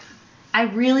 Absolutely. I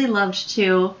really loved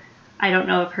to. I don't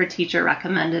know if her teacher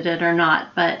recommended it or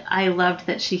not, but I loved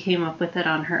that she came up with it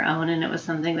on her own, and it was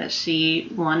something that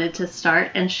she wanted to start.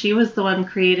 And she was the one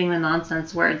creating the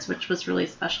nonsense words, which was really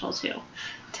special too.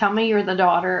 Tell me you're the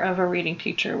daughter of a reading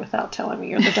teacher without telling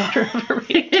me you're the daughter of a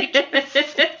reading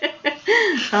teacher.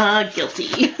 Guilty.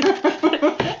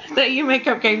 That you make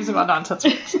up games about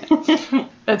nonsense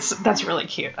words. That's really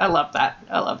cute. I love that.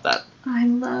 I love that.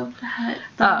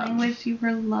 The language you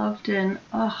were loved in.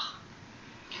 Oh.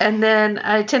 And then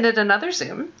I attended another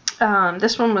Zoom.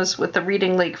 This one was with the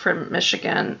Reading League from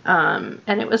Michigan. And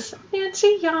it was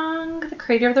Nancy Young, the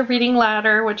creator of the Reading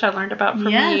Ladder, which I learned about from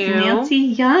you. Yes, Nancy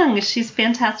Young. She's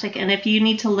fantastic. And if you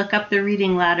need to look up the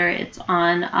Reading Ladder, it's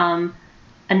on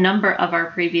a number of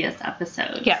our previous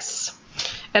episodes. Yes.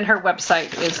 And her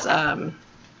website is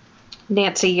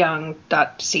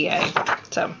nancyyoung.ca.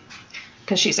 So,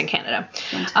 because she's in Canada.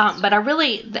 But I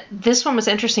really, this one was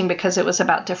interesting because it was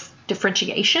about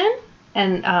differentiation.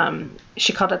 And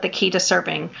she called it the key to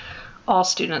serving all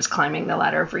students climbing the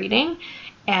ladder of reading.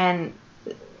 And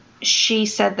she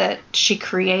said that she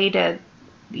created,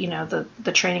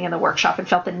 the training and the workshop and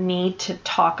felt the need to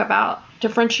talk about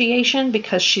differentiation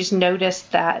because she's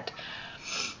noticed that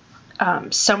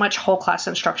so much whole class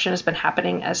instruction has been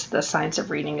happening as the science of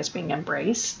reading is being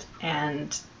embraced,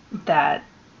 and that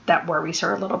worries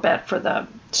her a little bit for the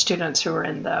students who are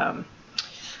in the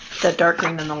dark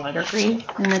green and the lighter green.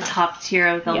 In the top tier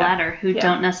of the ladder, who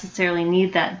don't necessarily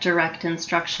need that direct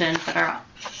instruction, but are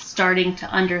starting to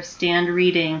understand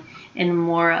reading in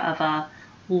more of a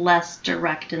less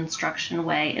direct instruction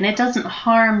way. And it doesn't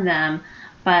harm them,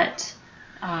 but...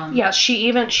 she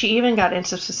even got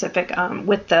into specific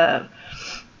with the...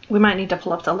 We might need to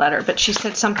pull up the letter, but she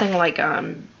said something like...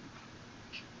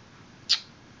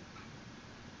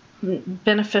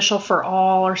 beneficial for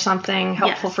all or something,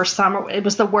 helpful for some. It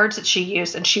was the words that she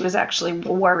used, and she was actually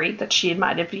worried that she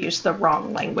might have used the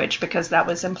wrong language because that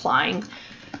was implying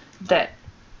that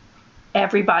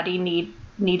everybody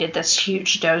needed this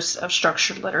huge dose of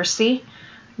structured literacy,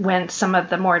 when some of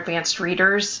the more advanced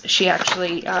readers, she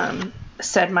actually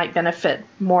said might benefit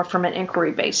more from an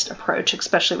inquiry-based approach,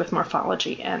 especially with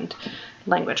morphology and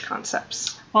language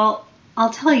concepts. Well,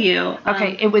 I'll tell you.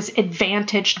 Okay, it was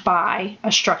advantaged by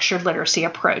a structured literacy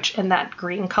approach in that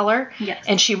green color. Yes.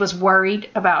 And she was worried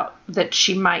about that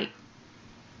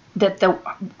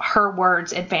her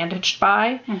words advantaged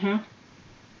by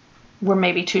were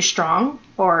maybe too strong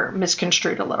or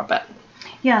misconstrued a little bit.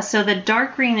 Yeah, so the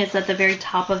dark green is at the very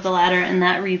top of the ladder, and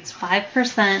that reads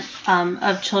 5%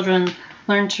 of children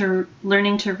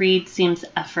learning to read seems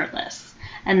effortless.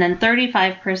 And then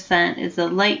 35% is the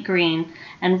light green,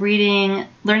 and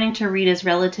learning to read is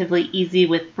relatively easy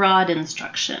with broad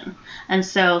instruction. And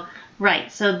so,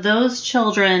 so those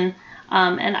children,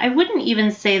 and I wouldn't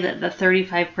even say that the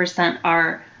 35%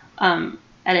 are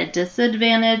at a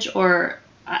disadvantage, or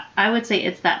I would say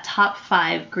it's that top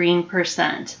 5 green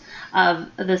percent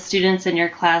of the students in your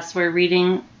class where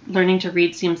learning to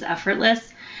read seems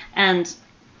effortless. And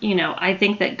I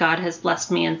think that God has blessed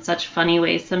me in such funny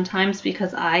ways sometimes,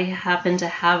 because I happen to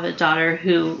have a daughter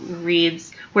who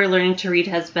reads, where learning to read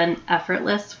has been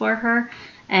effortless for her,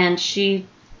 and she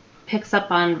picks up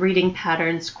on reading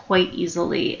patterns quite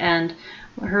easily, and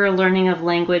her learning of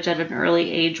language at an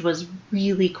early age was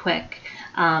really quick.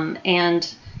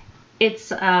 And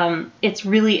it's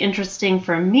really interesting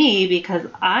for me because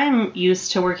I'm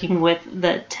used to working with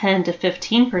the 10 to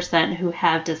 15% who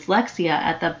have dyslexia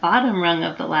at the bottom rung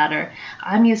of the ladder.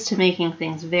 I'm used to making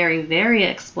things very, very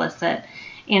explicit,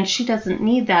 and she doesn't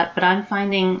need that, but I'm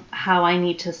finding how I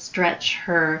need to stretch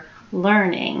her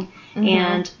learning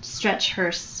and stretch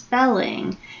her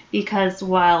spelling, because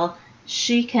while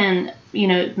she can,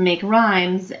 make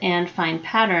rhymes and find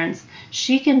patterns,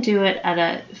 she can do it at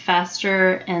a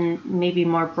faster and maybe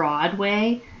more broad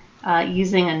way,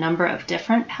 using a number of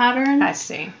different patterns. I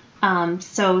see.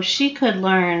 So she could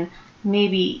learn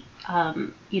maybe,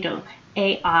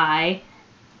 AI,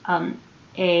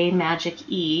 A magic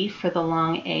E for the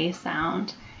long A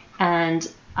sound, and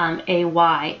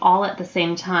AY all at the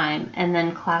same time, and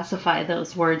then classify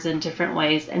those words in different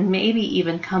ways, and maybe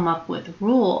even come up with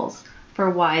rules for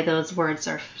why those words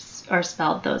are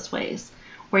spelled those ways.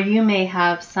 Where you may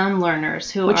have some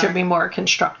learners which would be more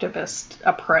constructivist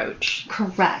approach.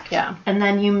 Correct. Yeah. And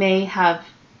then you may have,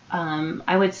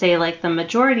 I would say, like the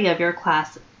majority of your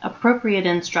class, appropriate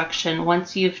instruction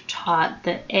once you've taught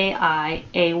the AI,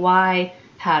 AY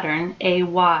pattern.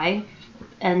 AY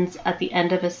ends at the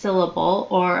end of a syllable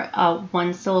or a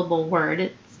one-syllable word.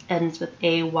 It ends with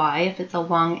AY if it's a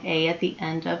long A at the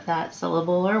end of that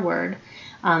syllable or word.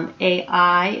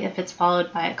 AI if it's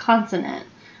followed by a consonant.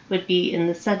 would be in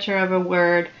the center of a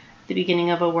word, the beginning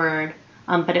of a word,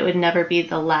 but it would never be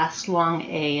the last long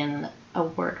A in a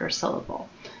word or syllable.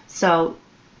 So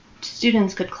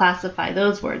students could classify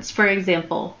those words. For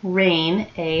example, rain,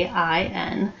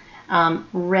 A-I-N,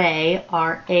 ray,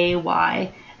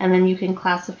 R-A-Y, and then you can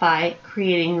classify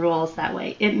creating rules that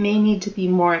way. It may need to be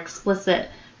more explicit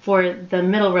for the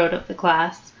middle road of the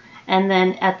class, and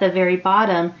then at the very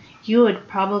bottom, you would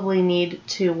probably need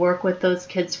to work with those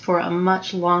kids for a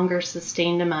much longer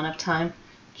sustained amount of time,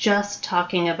 just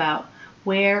talking about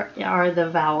where are the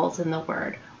vowels in the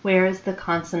word, where is the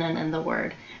consonant in the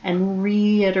word, and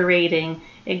reiterating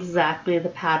exactly the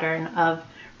pattern of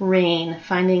rain,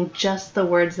 finding just the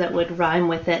words that would rhyme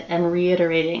with it and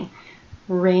reiterating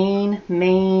rain,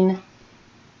 main.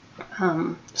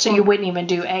 So you wouldn't even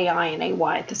do AI and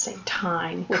AY at the same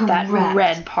time with that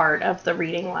red part of the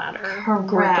reading ladder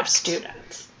group of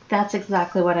students. That's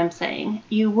exactly what I'm saying.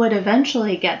 You would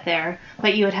eventually get there,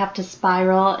 but you would have to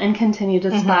spiral and continue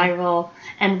to spiral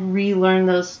and relearn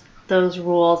those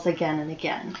rules again and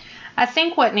again. I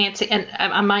think what Nancy, and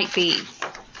I might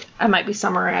be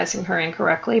summarizing her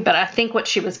incorrectly, but I think what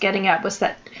she was getting at was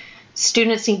that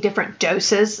students need different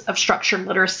doses of structured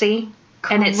literacy.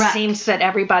 Correct. And it seems that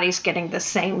everybody's getting the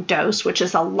same dose, which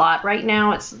is a lot right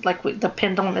now. It's like the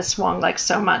pendulum is swung like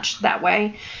so much that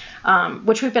way,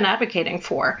 which we've been advocating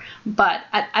for. But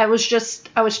I was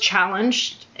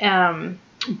challenged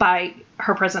by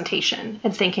her presentation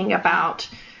and thinking about,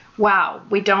 wow,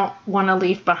 we don't want to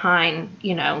leave behind,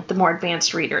 the more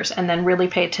advanced readers, and then really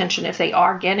pay attention if they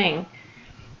are getting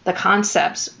the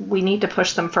concepts. We need to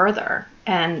push them further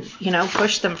and,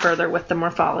 push them further with the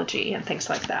morphology and things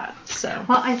like that. So,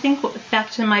 well, I think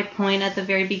back to my point at the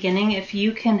very beginning, if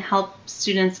you can help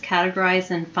students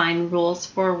categorize and find rules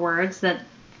for words that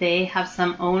they have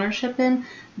some ownership in,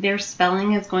 their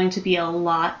spelling is going to be a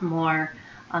lot more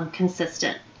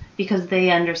consistent because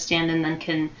they understand and then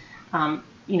can,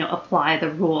 apply the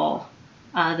rule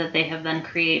that they have then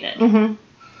created. Mm-hmm.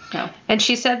 So. And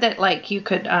she said that, you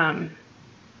could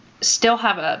still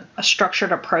have a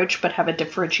structured approach, but have a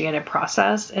differentiated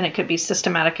process. And it could be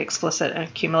systematic, explicit,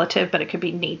 and cumulative, but it could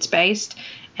be needs-based,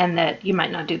 and that you might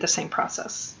not do the same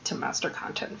process to master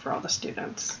content for all the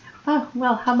students. Oh,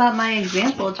 well, how about my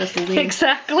example, just leave?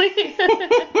 Exactly.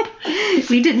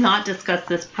 We did not discuss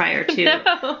this prior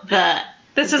to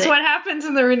This is what happens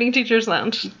in the Reading Teachers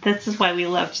Lounge. This is why we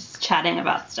love just chatting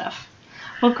about stuff.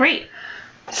 Well, great.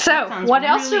 So, what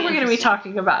else are we going to be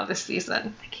talking about this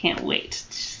season? I can't wait.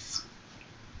 Just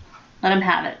let them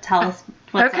have it. Tell us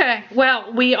what's up.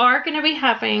 Well, we are going to be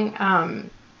having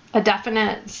a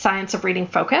definite science of reading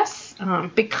focus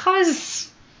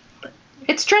because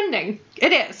it's trending.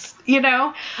 It is, It's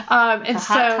a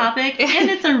hot topic, and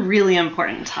it's a really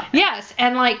important topic. Yes,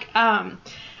 and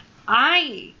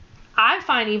I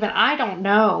find even I don't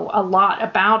know a lot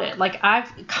about it.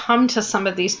 I've come to some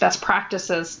of these best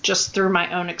practices just through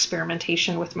my own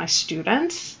experimentation with my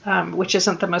students, which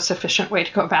isn't the most efficient way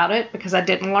to go about it because I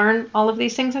didn't learn all of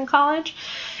these things in college.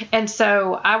 And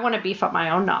so I want to beef up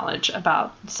my own knowledge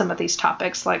about some of these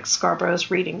topics like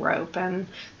Scarborough's reading rope and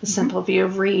the simple view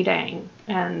of reading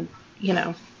and,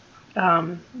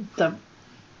 the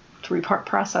three-part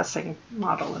processing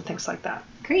model and things like that.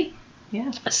 Great.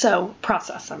 Yeah. So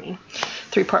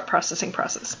three-part processing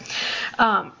process.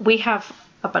 We have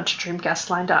a bunch of dream guests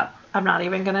lined up. I'm not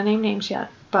even going to name names yet,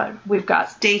 but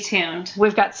stay tuned.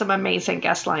 We've got some amazing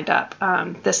guests lined up.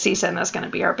 This season is going to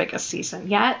be our biggest season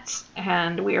yet,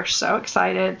 and we are so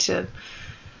excited to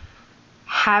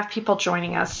have people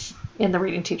joining us in the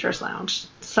Reading Teachers Lounge.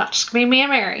 Such going to be me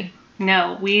and Mary.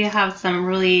 No, we have some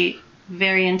really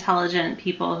very intelligent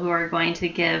people who are going to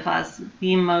give us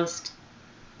the most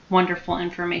wonderful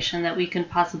information that we can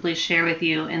possibly share with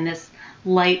you in this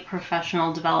light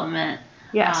professional development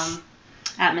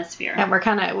atmosphere. And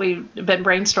we've been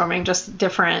brainstorming just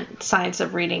different science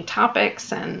of reading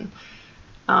topics and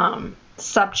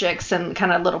subjects and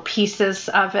kind of little pieces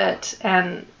of it,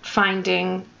 and trying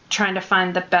to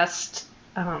find the best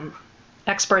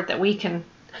expert that we can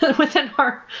within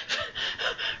our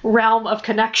realm of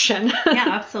connection. Yeah,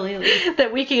 absolutely.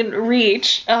 that we can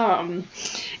reach.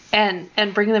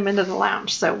 And bring them into the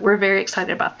lounge. So we're very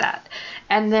excited about that.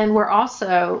 And then we're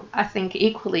also, I think,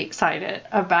 equally excited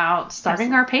about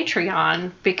starting our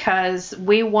Patreon because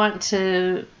we want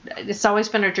to, it's always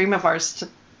been a dream of ours to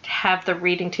have the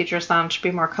Reading Teachers Lounge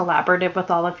be more collaborative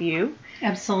with all of you.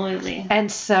 Absolutely.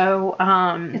 And so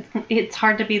it's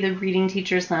hard to be the Reading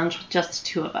Teachers Lounge with just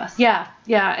two of us. Yeah.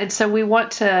 And so we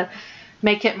want to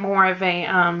make it more of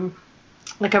a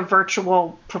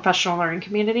virtual professional learning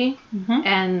community. Mm-hmm.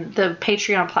 And the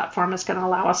Patreon platform is going to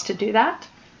allow us to do that.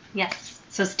 Yes.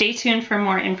 So stay tuned for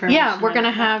more information. Yeah, we're going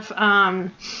to have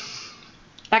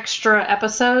extra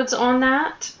episodes on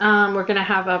that. We're going to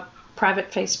have a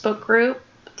private Facebook group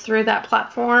through that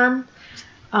platform.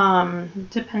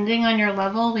 Depending on your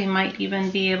level, we might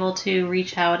even be able to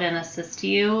reach out and assist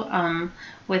you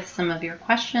with some of your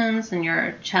questions and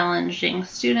your challenging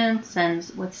students, and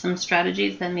with some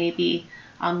strategies that may be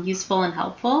useful and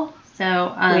helpful.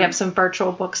 So we have some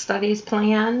virtual book studies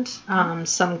planned,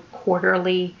 some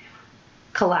quarterly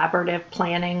collaborative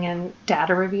planning and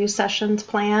data review sessions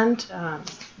planned.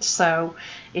 So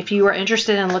if you are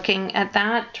interested in looking at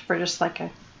that for just like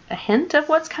a hint of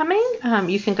what's coming,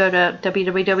 you can go to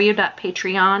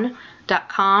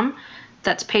www.patreon.com.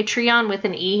 That's Patreon with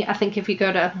an E. I think if you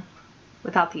go to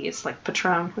without the E, it's like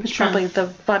Patron. It's probably the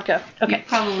vodka. Okay. You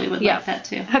probably would like that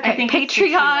too. Okay. I think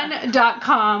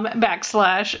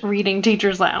Patreon.com/Reading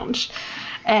Teachers Lounge.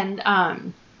 And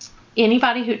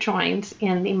anybody who joins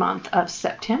in the month of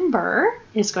September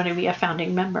is going to be a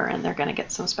founding member, and they're going to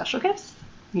get some special gifts.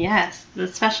 Yes, the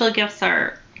special gifts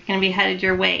are going to be headed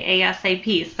your way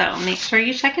ASAP. So make sure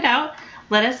you check it out.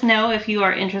 Let us know if you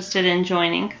are interested in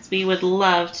joining, because we would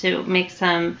love to make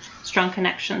some strong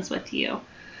connections with you.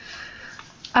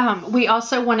 We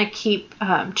also want to keep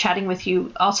chatting with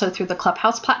you also through the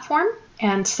Clubhouse platform.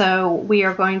 And so we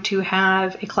are going to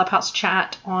have a Clubhouse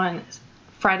chat on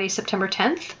Friday, September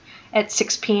 10th at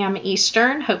 6 p.m.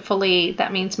 Eastern. Hopefully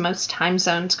that means most time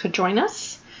zones could join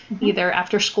us, either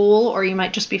after school, or you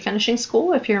might just be finishing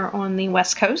school if you're on the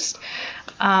West Coast.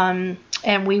 And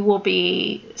we will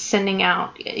be sending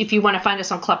out, if you want to find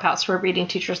us on Clubhouse, we're Reading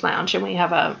Teachers Lounge, and we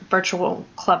have a virtual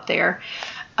club there.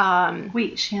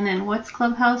 Wait, Shannon, what's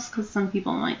Clubhouse? Because some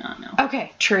people might not know.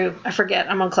 Okay, true. I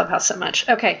forget. I'm on Clubhouse so much.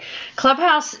 Okay.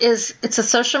 Clubhouse it's a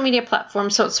social media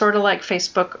platform, so it's sort of like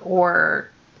Facebook or,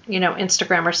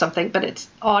 Instagram or something, but it's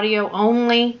audio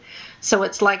only. So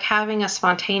it's like having a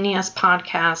spontaneous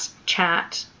podcast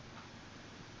chat,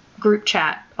 group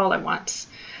chat all at once.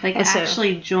 Like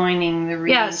actually joining the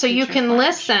reading. Yeah, so you can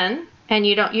listen. And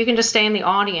you can just stay in the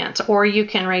audience, or you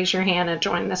can raise your hand and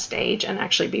join the stage and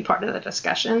actually be part of the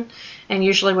discussion. And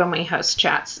usually when we host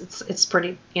chats, it's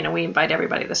pretty, we invite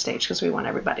everybody to the stage because we want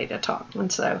everybody to talk.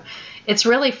 And so it's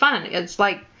really fun. It's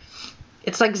like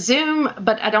Zoom,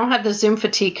 but I don't have the Zoom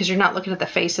fatigue because you're not looking at the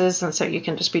faces, and so you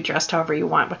can just be dressed however you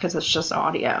want because it's just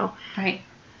audio. Right.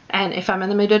 And if I'm in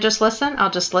the mood to just listen,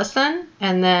 I'll just listen.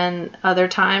 And then other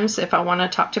times, if I want to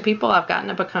talk to people, I've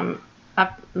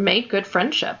made good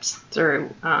friendships through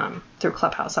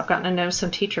Clubhouse. I've gotten to know some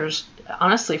teachers,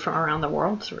 honestly, from around the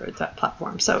world through that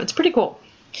platform. So it's pretty cool.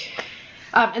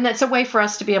 And that's a way for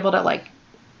us to be able to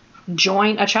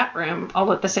join a chat room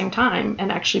all at the same time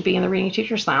and actually be in the Reading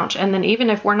Teachers Lounge. And then even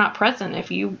if we're not present,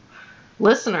 if you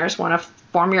listeners want to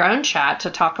form your own chat to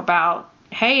talk about,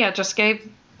 hey, I just gave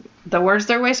the Words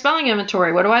Their Way spelling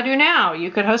inventory. What do I do now? You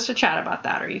could host a chat about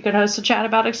that, or you could host a chat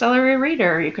about Accelerated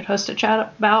Reader, or you could host a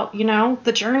chat about,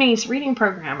 the Journeys reading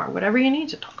program, or whatever you need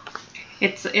to talk about.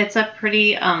 It's a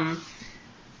pretty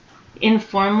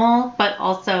informal, but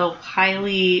also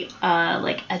highly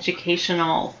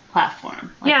educational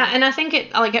platform. And I think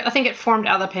it formed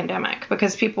out of the pandemic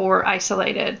because people were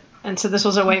isolated, and so this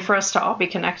was a way for us to all be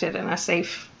connected in a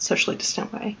safe, socially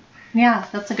distant way. Yeah,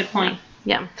 that's a good point.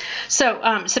 Yeah. So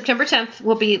September 10th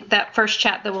will be that first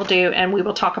chat that we'll do, and we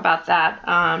will talk about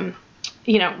that.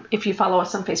 If you follow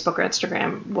us on Facebook or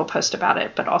Instagram, we'll post about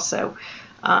it, but also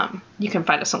you can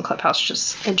find us on Clubhouse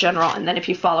just in general. And then if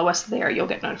you follow us there, you'll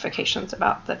get notifications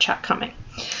about the chat coming.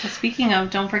 Well, speaking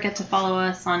of, don't forget to follow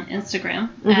us on Instagram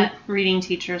at Reading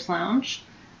Teachers Lounge.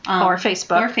 Or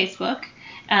Facebook.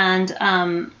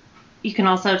 And you can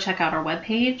also check out our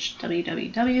webpage,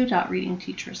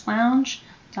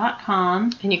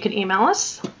 www.readingteacherslounge.com. And you can email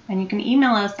us. And you can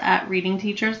email us at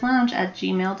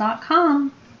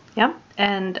readingteacherslounge@gmail.com. Yep.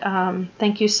 And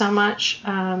thank you so much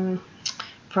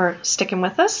for sticking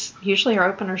with us. Usually our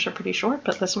openers are pretty short,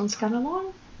 but this one's kind of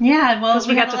long. Yeah, well,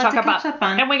 we got to talk about,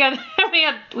 and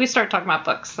we started talking about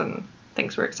books and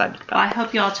things we're excited about. Well, I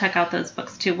hope you all check out those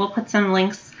books too. We'll put some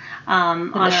links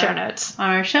on our show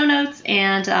notes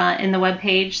and in the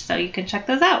webpage, so you can check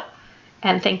those out.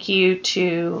 And thank you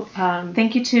to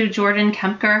Jordan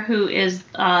Kempker, who is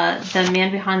the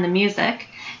man behind the music,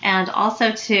 and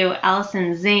also to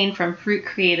Allison Zane from Fruit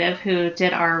Creative, who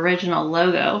did our original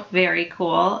logo. Very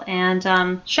cool. And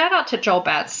shout out to Joel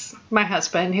Betts, my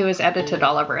husband, who has edited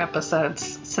all of our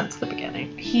episodes since the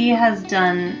beginning. He has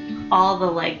done all the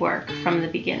legwork from the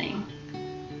beginning.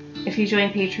 If you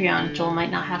join Patreon, Joel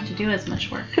might not have to do as much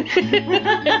work.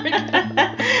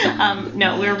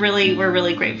 No, we're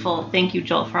really grateful. Thank you,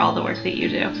 Joel, for all the work that you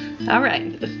do. All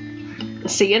right.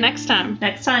 See you next time.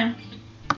 Next time.